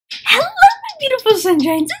Beautiful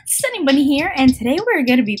sunshines, it's Sunny Bunny here, and today we're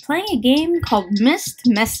going to be playing a game called Missed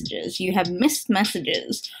Messages. You have missed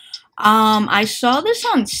messages. I saw this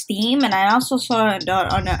on Steam, and I also saw it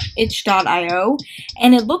on itch.io,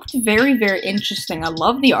 and it looked very, very interesting. I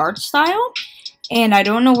love the art style, and I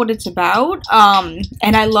don't know what it's about,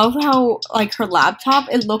 and I love how, like, her laptop,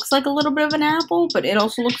 it looks like a little bit of an apple, but it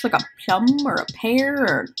also looks like a plum, or a pear,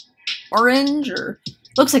 or orange, or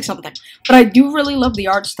looks like something. But I do really love the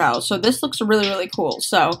art style, so this looks really, really cool.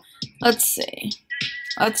 So, let's see.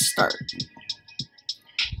 Let's start.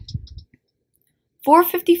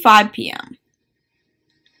 4:55 p.m.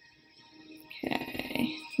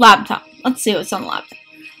 Okay. Laptop. Let's see what's on the laptop.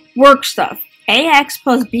 Work stuff. AX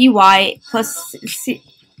plus BY plus C.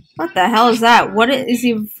 What the hell is that? What is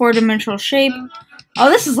the four-dimensional shape? Oh,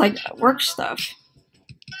 this is like work stuff.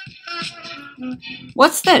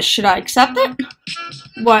 What's this? Should I accept it?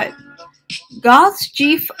 What? Goth's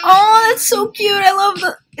G. Oh, that's so cute. I love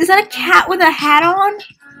the. Is that a cat with a hat on?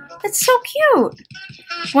 That's so cute.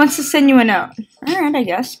 Wants to send you a note. Alright, I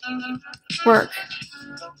guess. Work.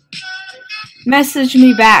 Message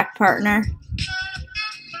me back, partner.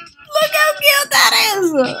 Look how cute that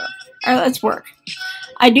is. Alright, let's work.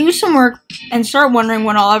 I do some work and start wondering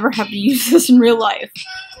when I'll ever have to use this in real life.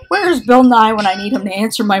 Where's Bill Nye when I need him to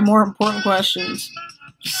answer my more important questions?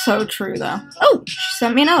 So true, though. Oh, she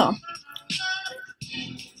sent me another.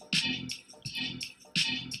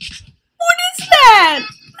 What is that?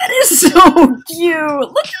 That is so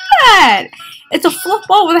cute. Look at that. It's a fluff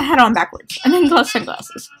ball with a head on backwards. And then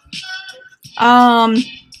sunglasses.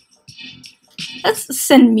 Let's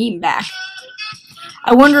send meme back.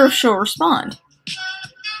 I wonder if she'll respond.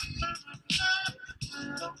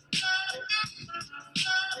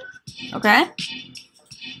 Okay.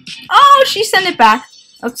 Oh, she sent it back.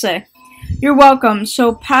 Let's see. You're welcome.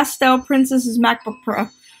 So, Pastel Princess's MacBook Pro.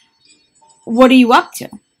 What are you up to?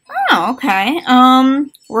 Oh, okay.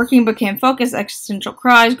 Working but can't focus. Existential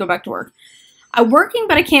cries. Go back to work. I'm working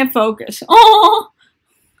but I can't focus. Oh,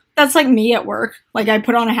 that's like me at work. Like, I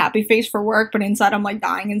put on a happy face for work, but inside I'm like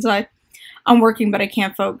dying inside. I'm working but I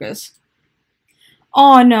can't focus.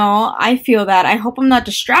 Oh no, I feel that. I hope I'm not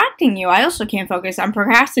distracting you. I also can't focus. I'm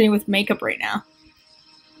procrastinating with makeup right now.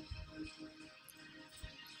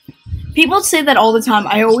 People say that all the time.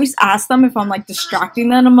 I always ask them if I'm like distracting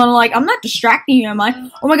them. I'm like, I'm not distracting you, am I?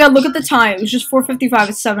 Oh my god, look at the time. It was just 4:55.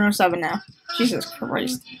 It's 7:07 now. Jesus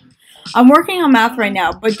Christ. I'm working on math right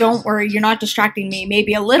now, but don't worry. You're not distracting me.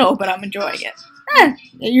 Maybe a little, but I'm enjoying it.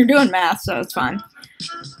 You're doing math, so it's fine.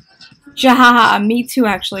 Jahaha, me too,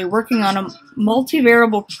 actually. Working on a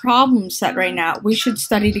multivariable problem set right now. We should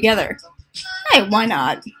study together. Hey, why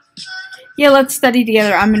not? Yeah, let's study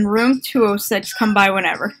together. I'm in room 206. Come by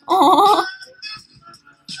whenever. Aww.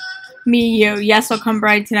 Me, you. Yes, I'll come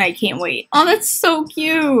by tonight. Can't wait. Oh, that's so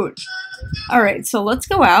cute. Alright, so let's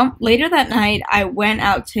go out. Later that night, I went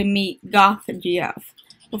out to meet Goth GF.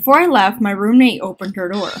 Before I left, my roommate opened her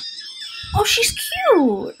door. Oh, she's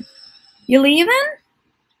cute. You leaving?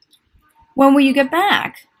 When will you get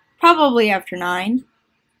back? Probably after 9.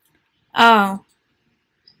 Oh.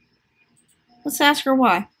 Let's ask her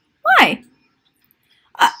why. Why?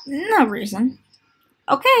 No reason.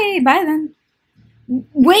 Okay, bye then.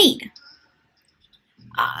 Wait!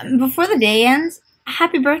 Before the day ends,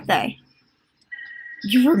 happy birthday.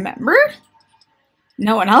 You remembered?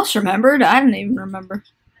 No one else remembered. I didn't even remember.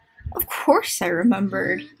 Of course I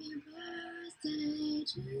remembered.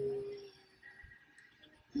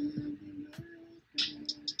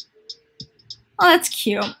 Oh, that's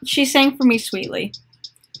cute. She sang for me sweetly.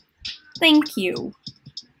 Thank you.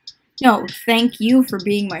 No, thank you for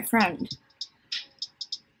being my friend.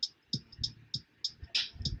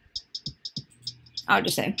 I'll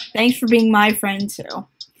just say, thanks for being my friend, too.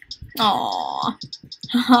 Aww.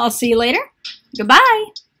 I'll see you later. Goodbye.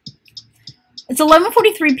 It's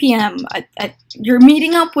 11:43 p.m. You're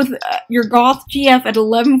meeting up with your Goth GF at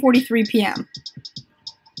 11:43 p.m.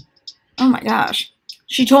 Oh my gosh.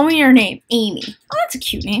 She told me her name, Amy. Oh, that's a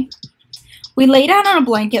cute name. We lay down on a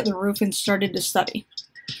blanket at the roof and started to study.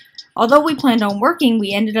 Although we planned on working,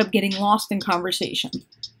 we ended up getting lost in conversation.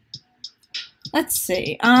 Let's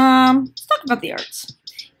see. Let's talk about the arts.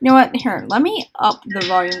 You know what? Here, let me up the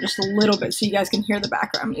volume just a little bit so you guys can hear the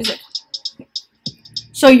background music.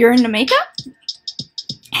 So you're into makeup?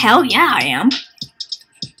 Hell yeah, I am.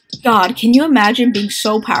 God, can you imagine being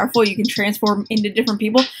so powerful you can transform into different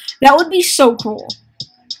people? That would be so cool.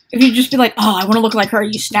 If you just be like, oh, I want to look like her,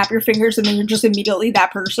 you snap your fingers and then you're just immediately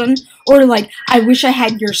that person. Or like, I wish I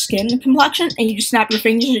had your skin complexion, and you just snap your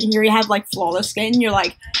fingers and you have like flawless skin. You're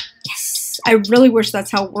like, yes, I really wish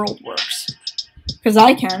that's how world works. Because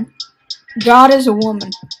I can. God is a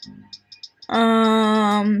woman.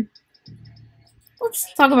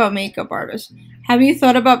 Let's talk about makeup artists. Have you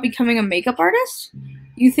thought about becoming a makeup artist?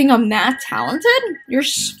 You think I'm that talented? You're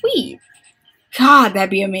sweet. God, that'd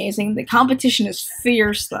be amazing. The competition is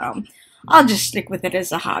fierce, though. I'll just stick with it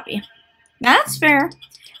as a hobby. That's fair.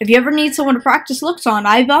 If you ever need someone to practice looks on,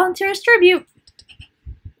 I volunteer as tribute.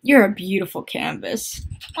 You're a beautiful canvas.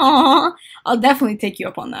 Aw, I'll definitely take you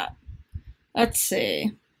up on that. Let's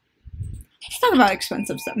see. Let's talk about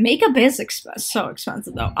expensive stuff. Makeup is so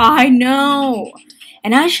expensive, though. I know.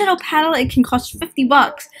 An eyeshadow palette can cost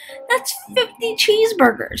 $50. That's 50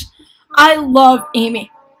 cheeseburgers. I love Amy.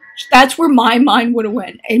 That's where my mind would have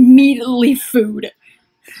went. Immediately food.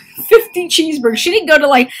 50 cheeseburgers. She didn't go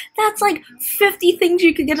to that's like 50 things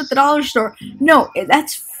you could get at the dollar store. No,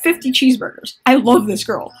 that's 50 cheeseburgers. I love this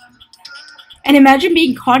girl. And imagine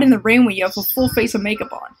being caught in the rain when you have a full face of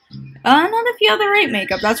makeup on. Not if you have the right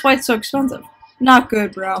makeup. That's why it's so expensive. Not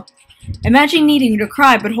good, bro. Imagine needing to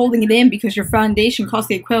cry but holding it in because your foundation costs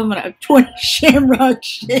the equivalent of 20 Shamrock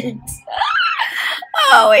Shakes.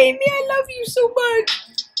 Oh, Amy, I love you so much.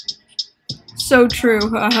 So true.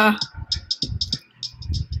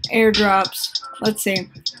 Airdrops. Let's see.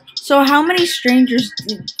 So how many strangers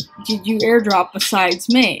did you airdrop besides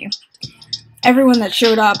me? Everyone that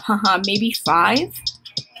showed up, maybe 5?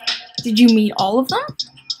 Did you meet all of them?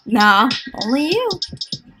 Nah, only you.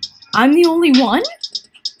 I'm the only one?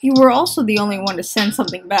 You were also the only one to send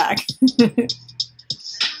something back. Let's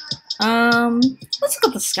look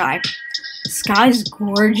at the sky. The sky's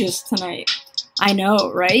gorgeous tonight. I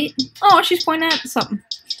know, right? Oh, she's pointing at something.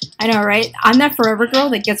 I know, right? I'm that forever girl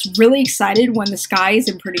that gets really excited when the sky is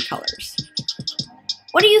in pretty colors.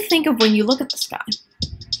 What do you think of when you look at the sky?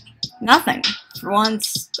 Nothing. For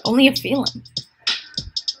once, only a feeling.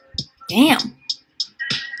 Damn.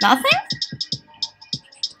 Nothing?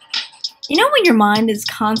 You know when your mind is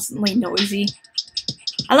constantly noisy?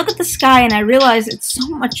 I look at the sky and I realize it's so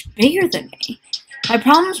much bigger than me. My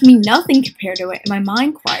problems mean nothing compared to it and my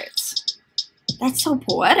mind quiets. That's so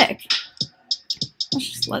poetic. Let's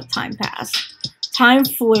just let time pass. Time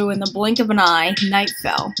flew in the blink of an eye. Night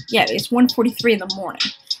fell. Yeah, it's 1:43 in the morning.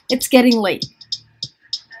 It's getting late.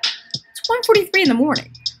 It's 1:43 in the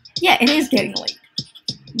morning. Yeah, it is getting late.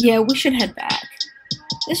 Yeah, we should head back.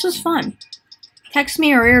 This was fun. Text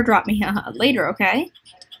me or airdrop me later, okay?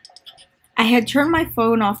 I had turned my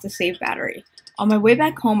phone off to save battery. On my way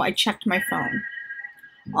back home, I checked my phone.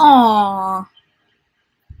 Aww.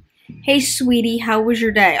 Hey, sweetie, how was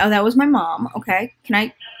your day? Oh, that was my mom. Okay, can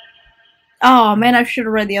I... Oh, man, I should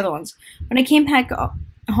have read the other ones. When I came back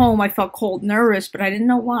home, I felt cold, nervous, but I didn't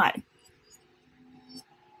know why.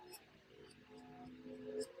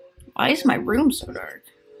 Why is my room so dark?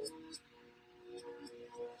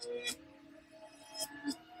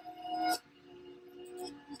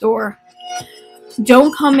 Door.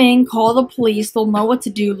 Don't come in, call the police, they'll know what to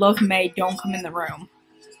do, love May, don't come in the room.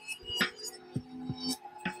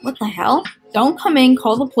 What the hell? Don't come in,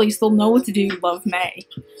 call the police, they'll know what to do, love May.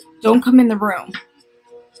 Don't come in the room.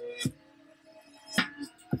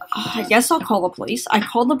 I guess I'll call the police. I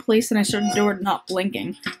called the police and I started the door not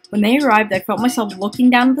blinking. When they arrived, I felt myself looking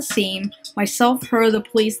down at the scene, myself heard the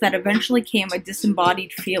police that eventually came a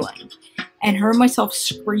disembodied feeling, and heard myself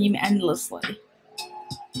scream endlessly.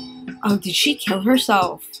 Oh, did she kill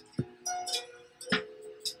herself?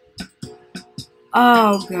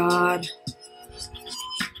 Oh, God.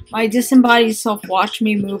 My disembodied self watched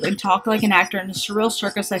me move and talk like an actor in the surreal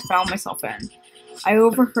circus I found myself in. I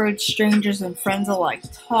overheard strangers and friends alike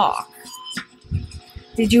talk.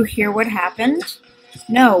 Did you hear what happened?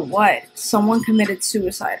 No, what? Someone committed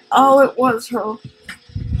suicide. Oh, it was her.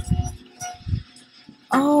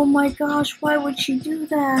 Oh my gosh, why would she do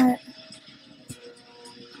that?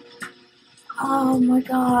 Oh my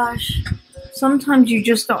gosh. Sometimes you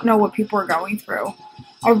just don't know what people are going through.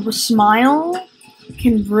 A smile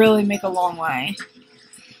can really make a long way.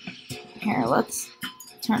 Here, let's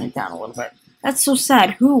turn it down a little bit. That's so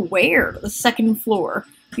sad. Who? Where? The second floor.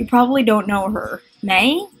 You probably don't know her.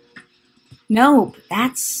 May? No, but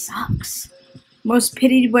that sucks. Most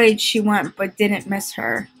pitied way she went, but didn't miss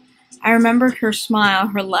her. I remembered her smile,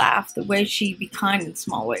 her laugh, the way she'd be kind in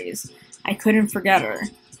small ways. I couldn't forget her.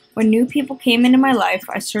 When new people came into my life,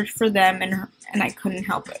 I searched for them and I couldn't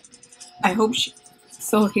help it. I hope she's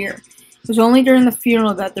still here. It was only during the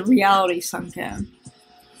funeral that the reality sunk in.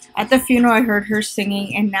 At the funeral, I heard her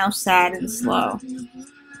singing, and now sad and slow.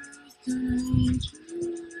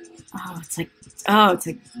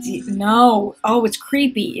 No. Oh, it's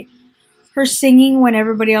creepy. Her singing when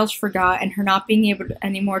everybody else forgot, and her not being able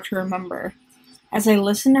anymore to remember. As I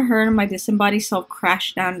listened to her and my disembodied self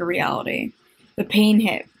crash down to reality, the pain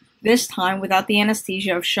hit, this time without the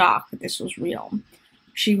anesthesia of shock that this was real.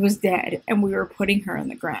 She was dead, and we were putting her in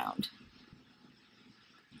the ground.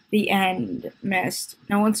 The end. Missed.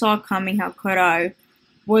 No one saw it coming. How could I?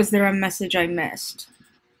 Was there a message I missed?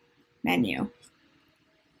 Menu.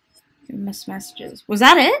 Missed messages. Was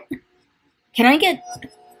that it? Can I get...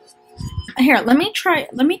 Here, let me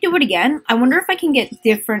do it again. I wonder if I can get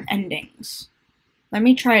different endings. Let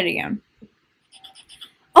me try it again.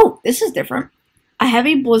 Oh, this is different. A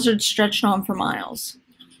heavy blizzard stretched on for miles.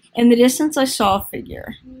 In the distance, I saw a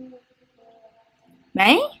figure.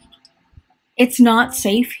 May? It's not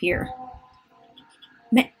safe here.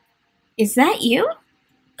 May, is that you?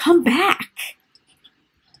 Come back.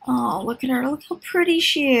 Oh, look at her. Look how pretty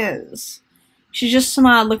she is. She just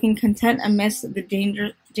smiled, looking content amidst the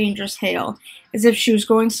dangerous hail, as if she was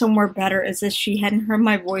going somewhere better, as if she hadn't heard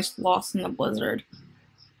my voice lost in the blizzard.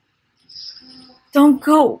 Don't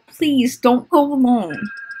go. Please, don't go alone.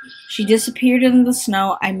 She disappeared in the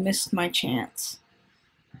snow. I missed my chance.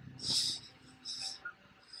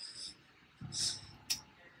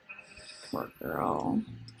 Poor girl.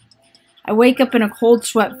 I wake up in a cold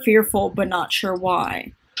sweat, fearful but not sure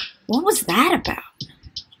why. What was that about?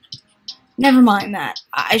 Never mind that.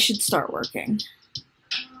 I should start working.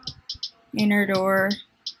 Inner door.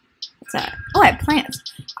 What's that? Oh, I have plants.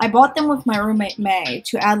 I bought them with my roommate May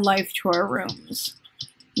to add life to our rooms.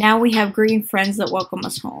 Now we have green friends that welcome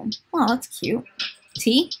us home. Oh, that's cute.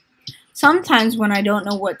 Tea? Sometimes when I don't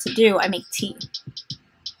know what to do, I make tea.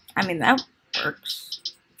 I mean, that works.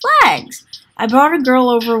 Flags! I brought a girl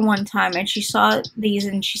over one time and she saw these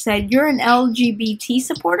and she said, "You're an LGBT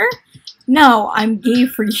supporter?" No, I'm gay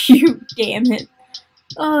for you, damn it.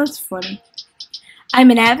 Oh, that's funny.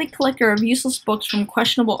 I'm an avid collector of useless books from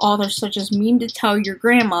questionable authors such as Meme to Tell Your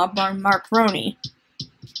Grandma by Mark Roney.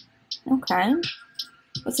 Okay.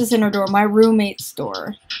 What's this inner door? My roommate's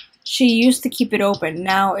door. She used to keep it open.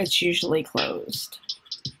 Now it's usually closed.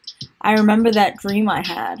 I remember that dream I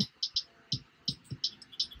had.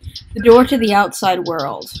 The door to the outside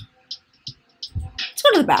world. Let's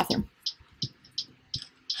go to the bathroom.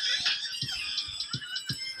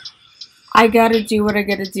 I gotta do what I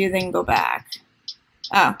gotta do, then go back.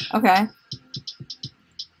 Oh, okay.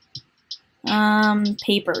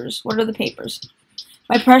 Papers. What are the papers?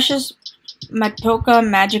 My precious Matoka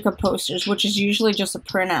Magica posters, which is usually just a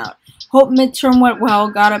printout. Hope midterm went well.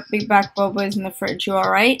 Got up, big back boba's in the fridge. You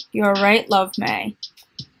alright? You alright? Love, May.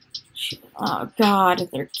 Oh, God,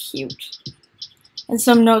 they're cute. And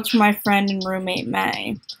some notes from my friend and roommate,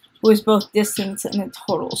 May, who is both distant and a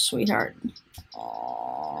total sweetheart.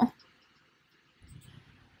 Aww.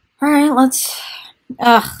 Alright, let's...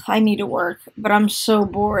 Ugh, I need to work, but I'm so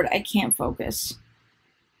bored I can't focus.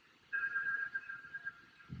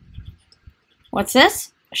 What's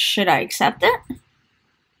this? Should I accept it?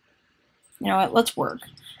 You know what, let's work.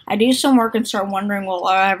 I do some work and start wondering, will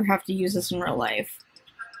I ever have to use this in real life?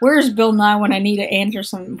 Where's Bill Nye when I need to answer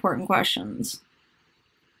some important questions?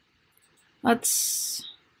 Let's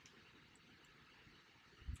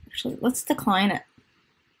decline it.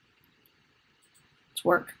 Let's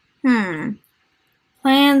work.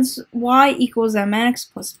 Plans y equals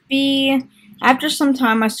mx plus b. After some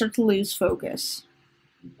time, I start to lose focus.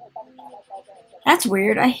 That's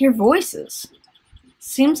weird. I hear voices.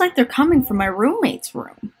 Seems like they're coming from my roommate's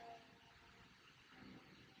room.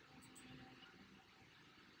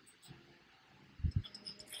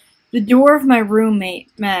 The door of my roommate,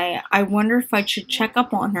 May. I wonder if I should check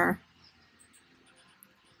up on her.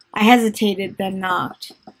 I hesitated, then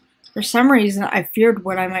knocked. For some reason, I feared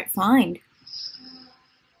what I might find.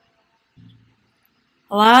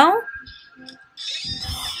 Hello?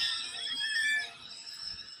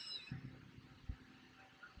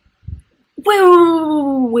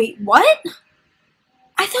 Wait, what?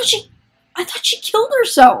 I thought she killed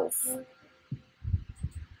herself.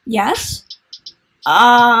 Yes?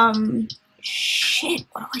 Shit,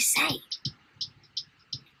 what do I say?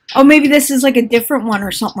 Oh, maybe this is like a different one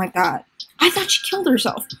or something like that. I thought she killed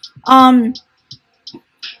herself.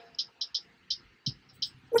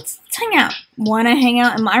 Let's hang out. Wanna hang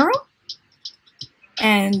out in my room?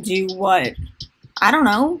 And do what? I don't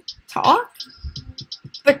know, talk?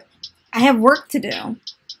 But I have work to do.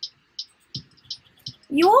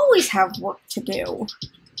 You always have work to do.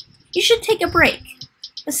 You should take a break.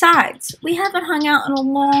 Besides, we haven't hung out in a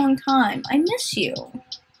long time. I miss you.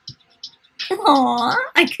 Aww,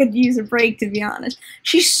 I could use a break, to be honest.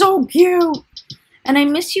 She's so cute. And I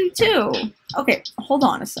miss you too. Okay, hold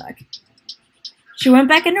on a sec. She went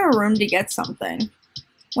back into her room to get something.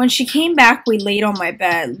 When she came back, we laid on my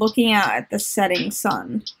bed, looking out at the setting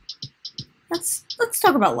sun. Let's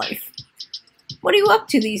talk about life. What are you up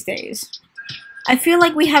to these days? I feel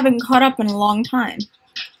like we haven't caught up in a long time.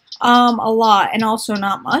 A lot, and also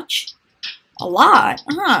not much. A lot?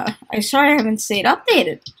 Huh. I'm sorry I haven't stayed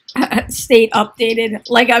updated. Stayed updated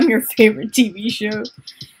like I'm your favorite TV show.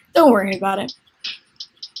 Don't worry about it.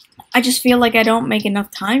 I just feel like I don't make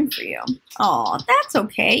enough time for you. Aw, that's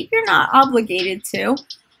okay. You're not obligated to.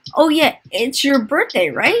 Oh yeah, it's your birthday,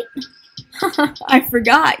 right? I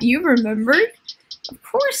forgot. You remembered? Of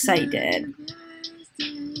course I did.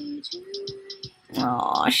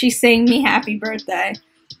 Aw, she sang me happy birthday.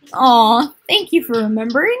 Aw, thank you for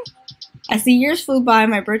remembering. As the years flew by,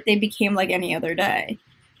 my birthday became like any other day.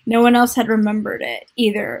 No one else had remembered it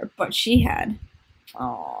either, but she had.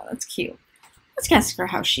 Aw, that's cute. Let's ask her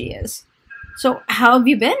how she is. So, how have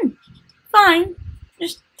you been? Fine.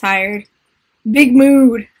 Just tired. Big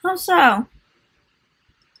mood. How so?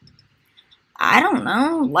 I don't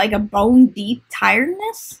know. Like a bone-deep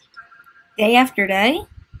tiredness? Day after day?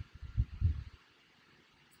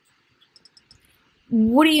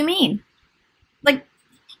 What do you mean? Like,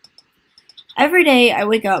 every day I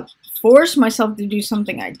wake up, force myself to do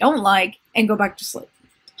something I don't like, and go back to sleep.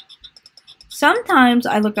 Sometimes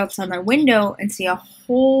I look outside my window and see a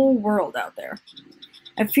whole world out there.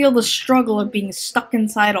 I feel the struggle of being stuck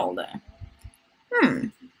inside all day.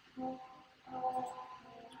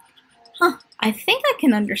 Huh, I think I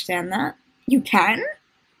can understand that. You can?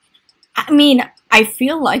 I mean, I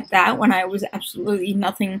feel like that when I was absolutely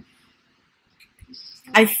nothing.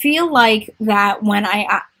 I feel like that when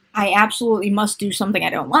I absolutely must do something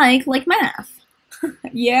I don't like math.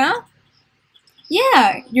 Yeah?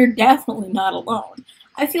 Yeah, you're definitely not alone.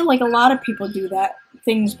 I feel like a lot of people do that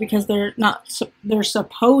things because they're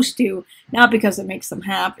supposed to, not because it makes them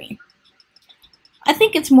happy. I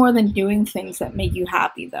think it's more than doing things that make you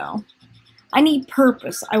happy, though. I need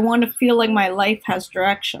purpose. I want to feel like my life has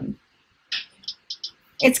direction.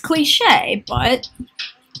 It's cliche, but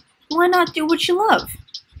why not do what you love?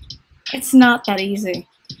 It's not that easy.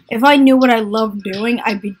 If I knew what I loved doing,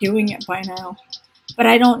 I'd be doing it by now. But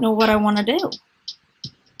I don't know what I want to do.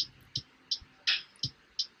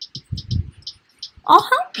 I'll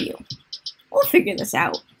help you. We'll figure this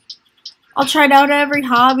out. I'll try out every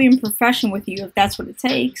hobby and profession with you if that's what it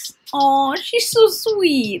takes. Aw, she's so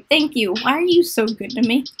sweet. Thank you. Why are you so good to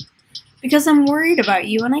me? Because I'm worried about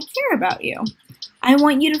you and I care about you. I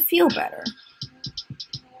want you to feel better.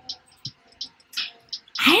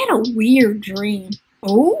 I had a weird dream.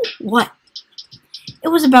 Oh, what? It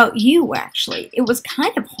was about you, actually. It was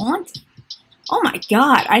kind of haunting. Oh my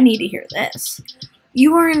god, I need to hear this.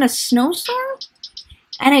 You were in a snowstorm?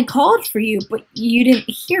 And I called for you, but you didn't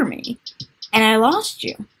hear me. And I lost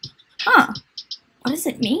you. Huh. What does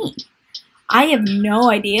it mean? I have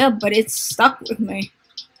no idea, but it's stuck with me.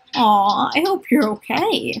 Aw, I hope you're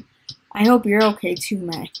okay. I hope you're okay too,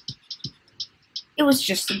 May. It was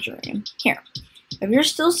just a dream. Here, if you're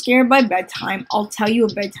still scared by bedtime, I'll tell you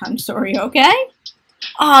a bedtime story, okay?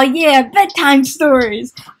 Aw, yeah, bedtime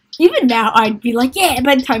stories. Even now, I'd be like, yeah,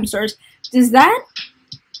 bedtime stories. Does that...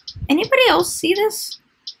 Anybody else see this?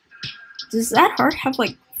 Does that heart have,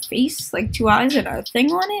 like, face, like 2 eyes and a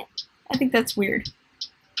thing on it? I think that's weird.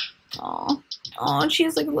 Aw. Aw, she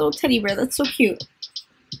has, like, a little teddy bear. That's so cute.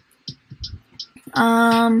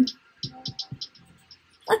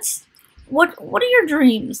 What are your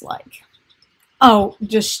dreams like? Oh,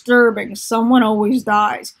 disturbing. Someone always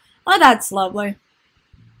dies. Oh, that's lovely.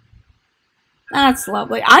 That's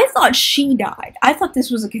lovely. I thought she died. I thought this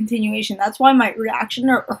was a continuation. That's why my reaction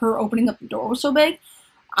to her opening up the door was so big.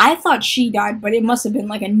 I thought she died, but it must have been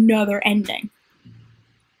like another ending.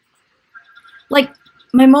 Like,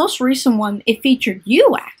 my most recent one, it featured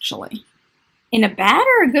you, actually. In a bad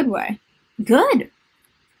or a good way? Good.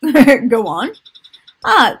 Go on.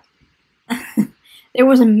 There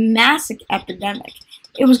was a massive epidemic.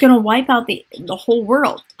 It was going to wipe out the whole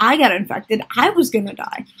world. I got infected. I was going to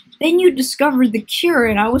die. Then you discovered the cure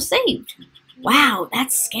and I was saved. Wow,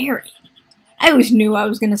 that's scary. I always knew I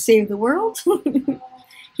was going to save the world.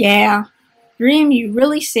 Yeah, Dream, you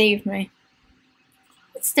really saved me.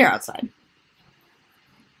 Let's stare outside.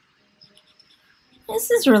 This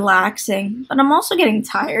is relaxing, but I'm also getting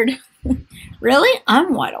tired. Really?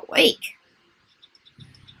 I'm wide awake.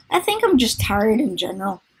 I think I'm just tired in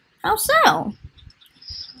general. How so?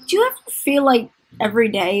 Do you ever feel like every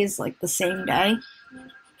day is like the same day?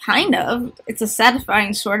 Kind of. It's a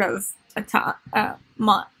satisfying sort of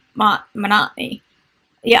monotony.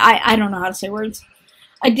 Yeah, I don't know how to say words.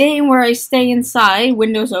 A day where I stay inside,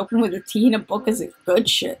 windows open with a tea and a book is a good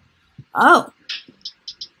shit. Oh.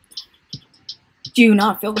 Do you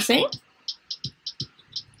not feel the same?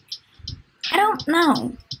 I don't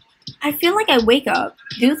know. I feel like I wake up,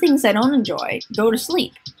 do things I don't enjoy, go to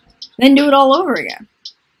sleep, then do it all over again.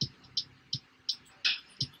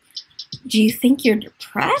 Do you think you're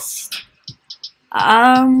depressed?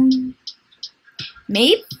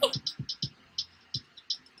 Maybe?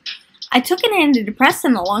 I took an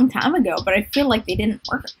antidepressant a long time ago, but I feel like they didn't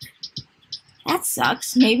work. That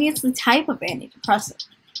sucks. Maybe it's the type of antidepressant.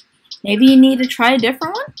 Maybe you need to try a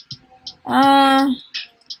different one?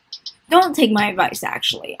 Don't take my advice,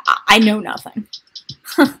 actually. I know nothing.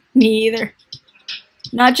 Me either.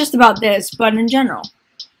 Not just about this, but in general.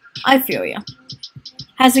 I feel you.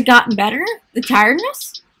 Has it gotten better? The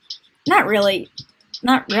tiredness? Not really.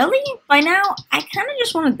 Not really? By now, I kind of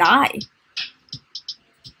just want to die.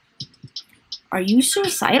 Are you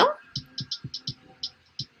suicidal?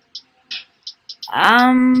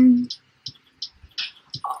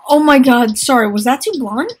 Oh my god, sorry, was that too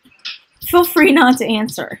blunt? Feel free not to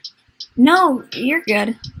answer. No, you're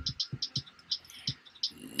good.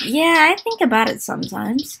 Yeah, I think about it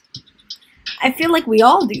sometimes. I feel like we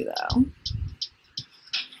all do, though.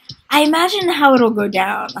 I imagine how it'll go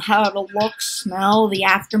down, how it'll look, smell, the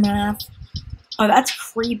aftermath. Oh, that's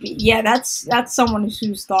creepy. Yeah, that's someone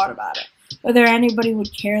who's thought about it. Whether anybody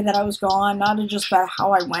would care that I was gone, not just about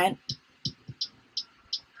how I went.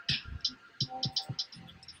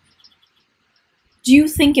 Do you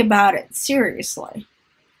think about it seriously?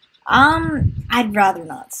 I'd rather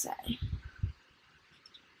not say.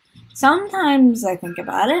 Sometimes I think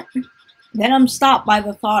about it. Then I'm stopped by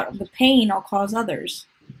the thought of the pain I'll cause others.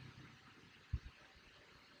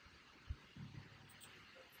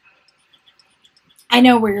 I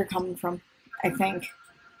know where you're coming from, I think.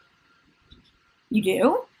 You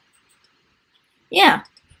do? Yeah.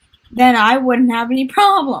 Then I wouldn't have any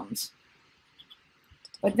problems.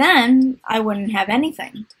 But then I wouldn't have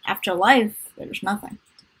anything. After life, there's nothing.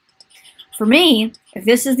 For me, if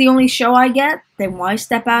this is the only show I get, then why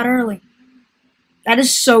step out early? That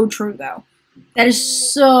is so true, though. That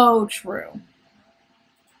is so true.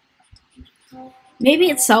 Maybe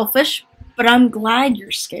it's selfish, but I'm glad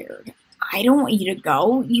you're scared. I don't want you to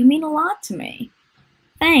go. You mean a lot to me.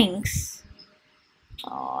 Thanks.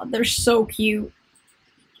 Aw, they're so cute.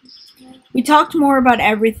 We talked more about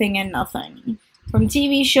everything and nothing. From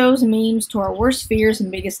TV shows and memes to our worst fears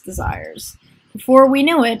and biggest desires. Before we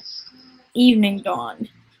knew it, evening dawned.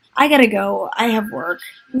 I gotta go. I have work.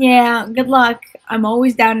 Yeah, good luck. I'm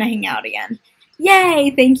always down to hang out again.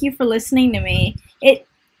 Yay! Thank you for listening to me. It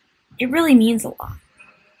really means a lot.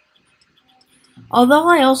 Although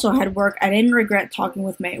I also had work, I didn't regret talking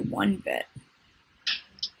with May one bit.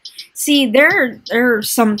 See, there are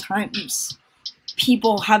sometimes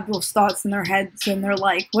people have those thoughts in their heads and they're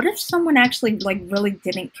like, what if someone actually really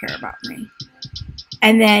didn't care about me?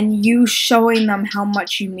 And then you showing them how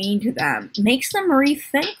much you mean to them makes them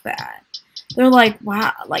rethink that. They're like,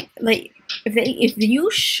 wow, if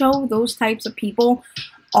you show those types of people,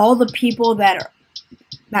 all the people that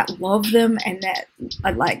love them and that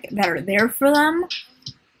are there for them,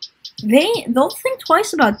 they'll think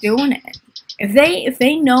twice about doing it. If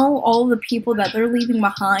they know all the people that they're leaving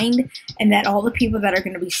behind and that all the people that are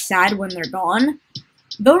going to be sad when they're gone,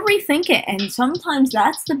 they'll rethink it. And sometimes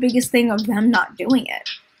that's the biggest thing of them not doing it.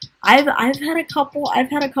 I've had a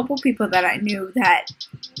couple people that I knew that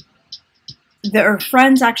their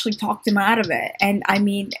friends actually talked them out of it. And I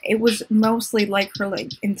mean, it was mostly her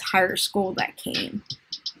entire school that came.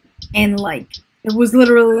 And it was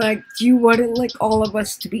literally do you want all of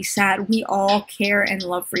us to be sad? We all care and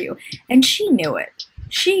love for you. And she knew it.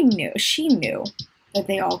 She knew that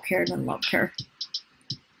they all cared and loved her.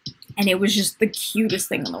 And it was just the cutest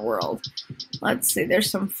thing in the world. Let's see, there's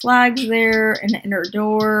some flags there, an inner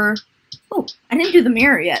door. Oh, I didn't do the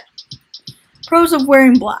mirror yet. Pros of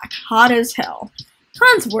wearing black, hot as hell.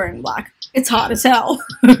 Cons of wearing black, it's hot as hell.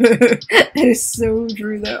 That is so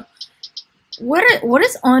true, though. What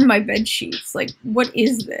is on my bed sheets? What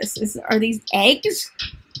is this? Are these eggs?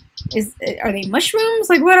 Are they mushrooms?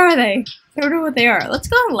 What are they? I don't know what they are. Let's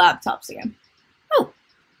go on laptops again. Oh.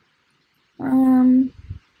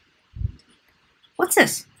 What's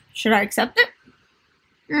this? Should I accept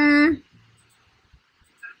it?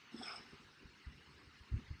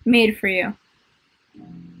 Made for you.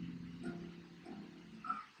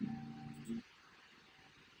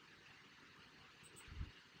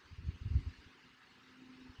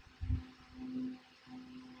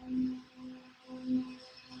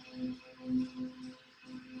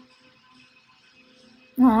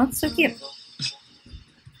 Oh, that's so cute.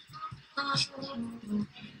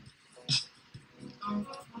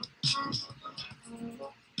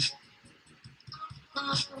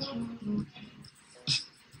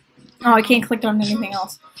 Oh, I can't click on anything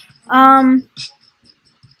else.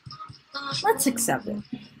 Let's accept it.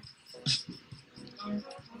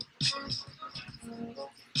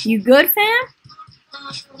 You good, fam?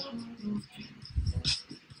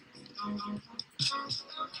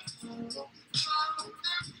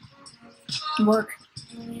 Work.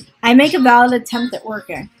 I make a valid attempt at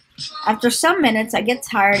working. After some minutes, I get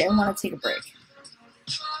tired and want to take a break.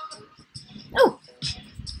 Oh!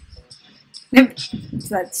 It's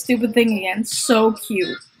that stupid thing again. So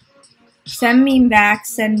cute. Send meme back,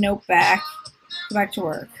 send note back. Go back to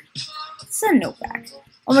work. Send note back.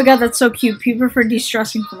 Oh my god, that's so cute. People for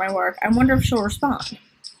de-stressing for my work. I wonder if she'll respond.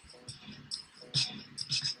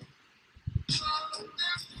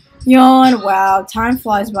 Yawn. Wow, time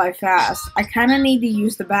flies by fast. I kinda need to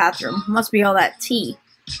use the bathroom. Must be all that tea.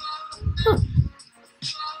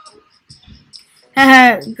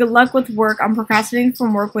 Haha, good luck with work. I'm procrastinating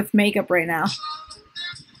from work with makeup right now.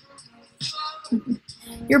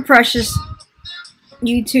 You're precious.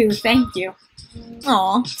 You too, thank you.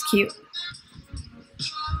 Aw, it's cute.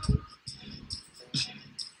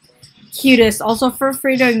 Cutest. Also, feel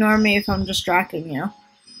free to ignore me if I'm distracting you.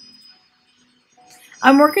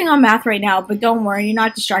 I'm working on math right now, but don't worry, you're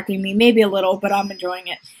not distracting me. Maybe a little, but I'm enjoying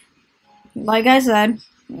it. Like I said,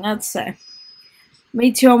 let's say.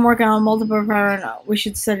 Me too, I'm working on multiple problems. We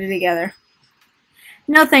should study together.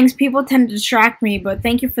 No thanks, people tend to distract me, but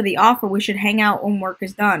thank you for the offer. We should hang out when work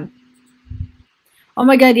is done. Oh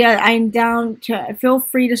my god, yeah, I'm down to... Feel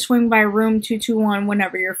free to swing by room 221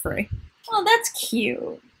 whenever you're free. Oh, that's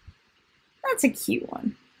cute. That's a cute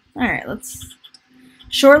one. Alright, let's...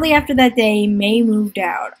 Shortly after that day, May moved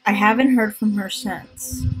out. I haven't heard from her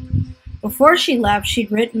since. Before she left,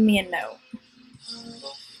 she'd written me a note.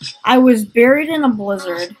 I was buried in a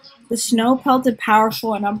blizzard. The snow pelted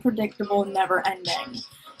powerful and unpredictable, never ending.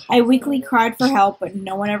 I weakly cried for help, but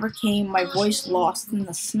no one ever came, my voice lost in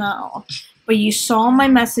the snow. But you saw my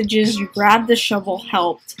messages, you grabbed the shovel,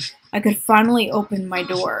 helped. I could finally open my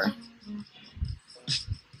door.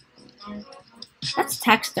 Let's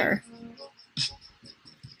text her.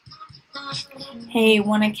 Hey,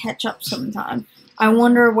 wanna catch up sometime? I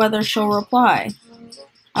wonder whether she'll reply.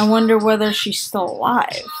 I wonder whether she's still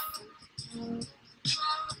alive.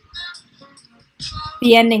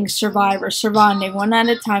 The ending, Survivor, surviving, one at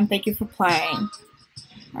a time, thank you for playing.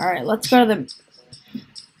 Alright, let's go to the...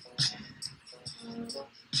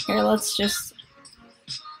 Here, let's just...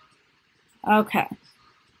 Okay.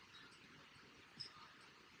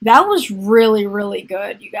 That was really, really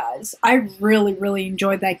good, you guys. I really, really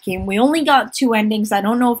enjoyed that game. We only got 2 endings. I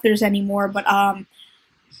don't know if there's any more, but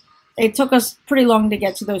it took us pretty long to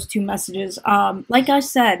get to those 2 messages. Like I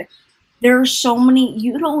said, there are so many...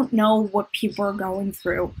 You don't know what people are going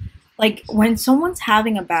through. Like, when someone's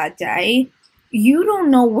having a bad day, you don't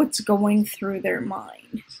know what's going through their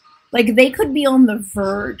mind. Like, they could be on the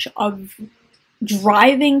verge of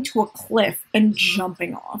driving to a cliff and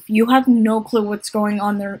jumping off. You have no clue what's going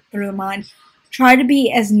on through their mind. Try to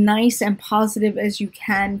be as nice and positive as you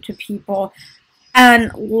can to people.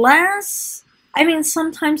 Unless, I mean,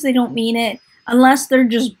 sometimes they don't mean it. Unless they're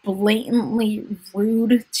just blatantly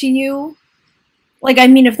rude to you. Like, I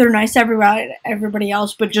mean, if they're nice to everybody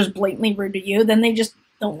else, but just blatantly rude to you, then they just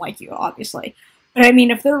don't like you, obviously. But I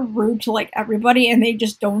mean, if they're rude to, like, everybody and they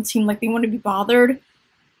just don't seem like they want to be bothered,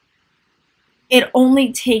 it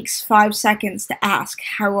only takes 5 seconds to ask,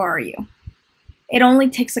 how are you? It only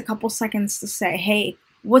takes a couple seconds to say, hey,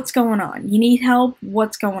 what's going on? You need help?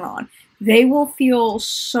 What's going on? They will feel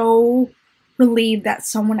so relieved that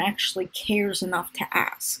someone actually cares enough to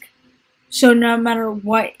ask. So no matter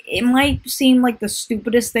what, it might seem like the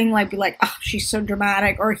stupidest thing, like be like, oh, she's so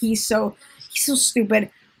dramatic, or he's so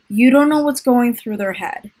stupid. You don't know what's going through their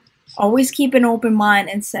head. Always keep an open mind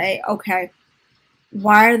and say, okay,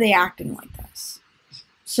 why are they acting like this?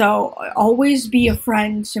 So always be a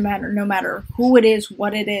friend, no matter who it is,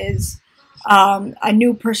 what it is. A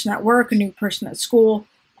new person at work, a new person at school.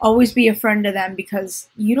 Always be a friend to them, because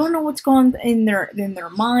you don't know what's going in their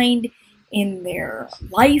mind, in their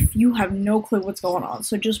life. You have no clue what's going on.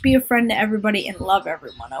 So just be a friend to everybody and love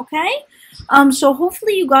everyone, okay? So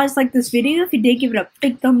hopefully you guys liked this video. If you did, give it a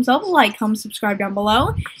big thumbs up, like, comment, subscribe down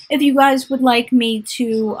below. If you guys would like me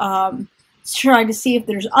to try to see if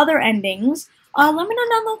there's other endings, let me know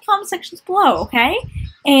down in the comment sections below, okay?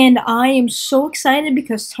 And I am so excited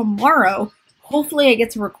because tomorrow, hopefully I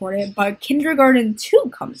get to record it, but Kindergarten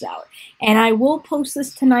 2 comes out. And I will post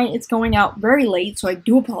this tonight. It's going out very late, so I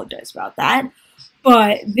do apologize about that.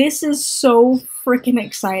 But this is so freaking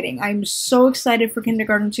exciting. I'm so excited for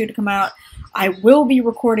Kindergarten 2 to come out. I will be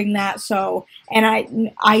recording that. So, and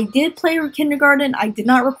I did play Kindergarten. I did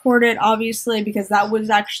not record it, obviously, because that was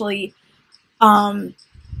actually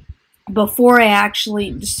before I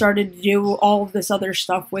actually started to do all of this other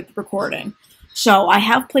stuff with recording. So I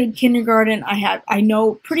have played Kindergarten. I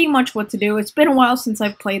know pretty much what to do. It's been a while since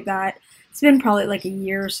I've played that. It's been probably like a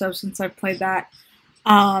year or so since I've played that.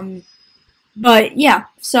 But yeah,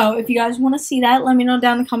 so if you guys want to see that, let me know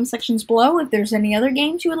down in the comment sections below. If there's any other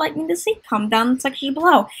games you would like me to see, comment down in the sections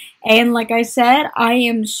below. And like I said, I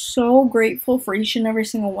am so grateful for each and every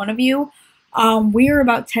single one of you. We are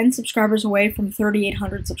about 10 subscribers away from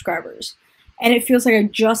 3,800 subscribers. And it feels like I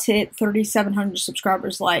just hit 3,700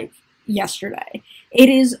 subscribers like yesterday. It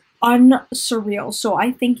is unsurreal. So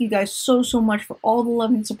I thank you guys so much for all the love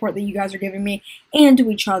and support that you guys are giving me and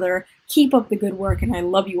to each other. Keep up the good work, and I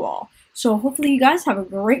love you all. So hopefully you guys have a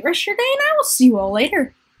great rest of your day, and I will see you all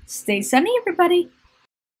later. Stay sunny, everybody.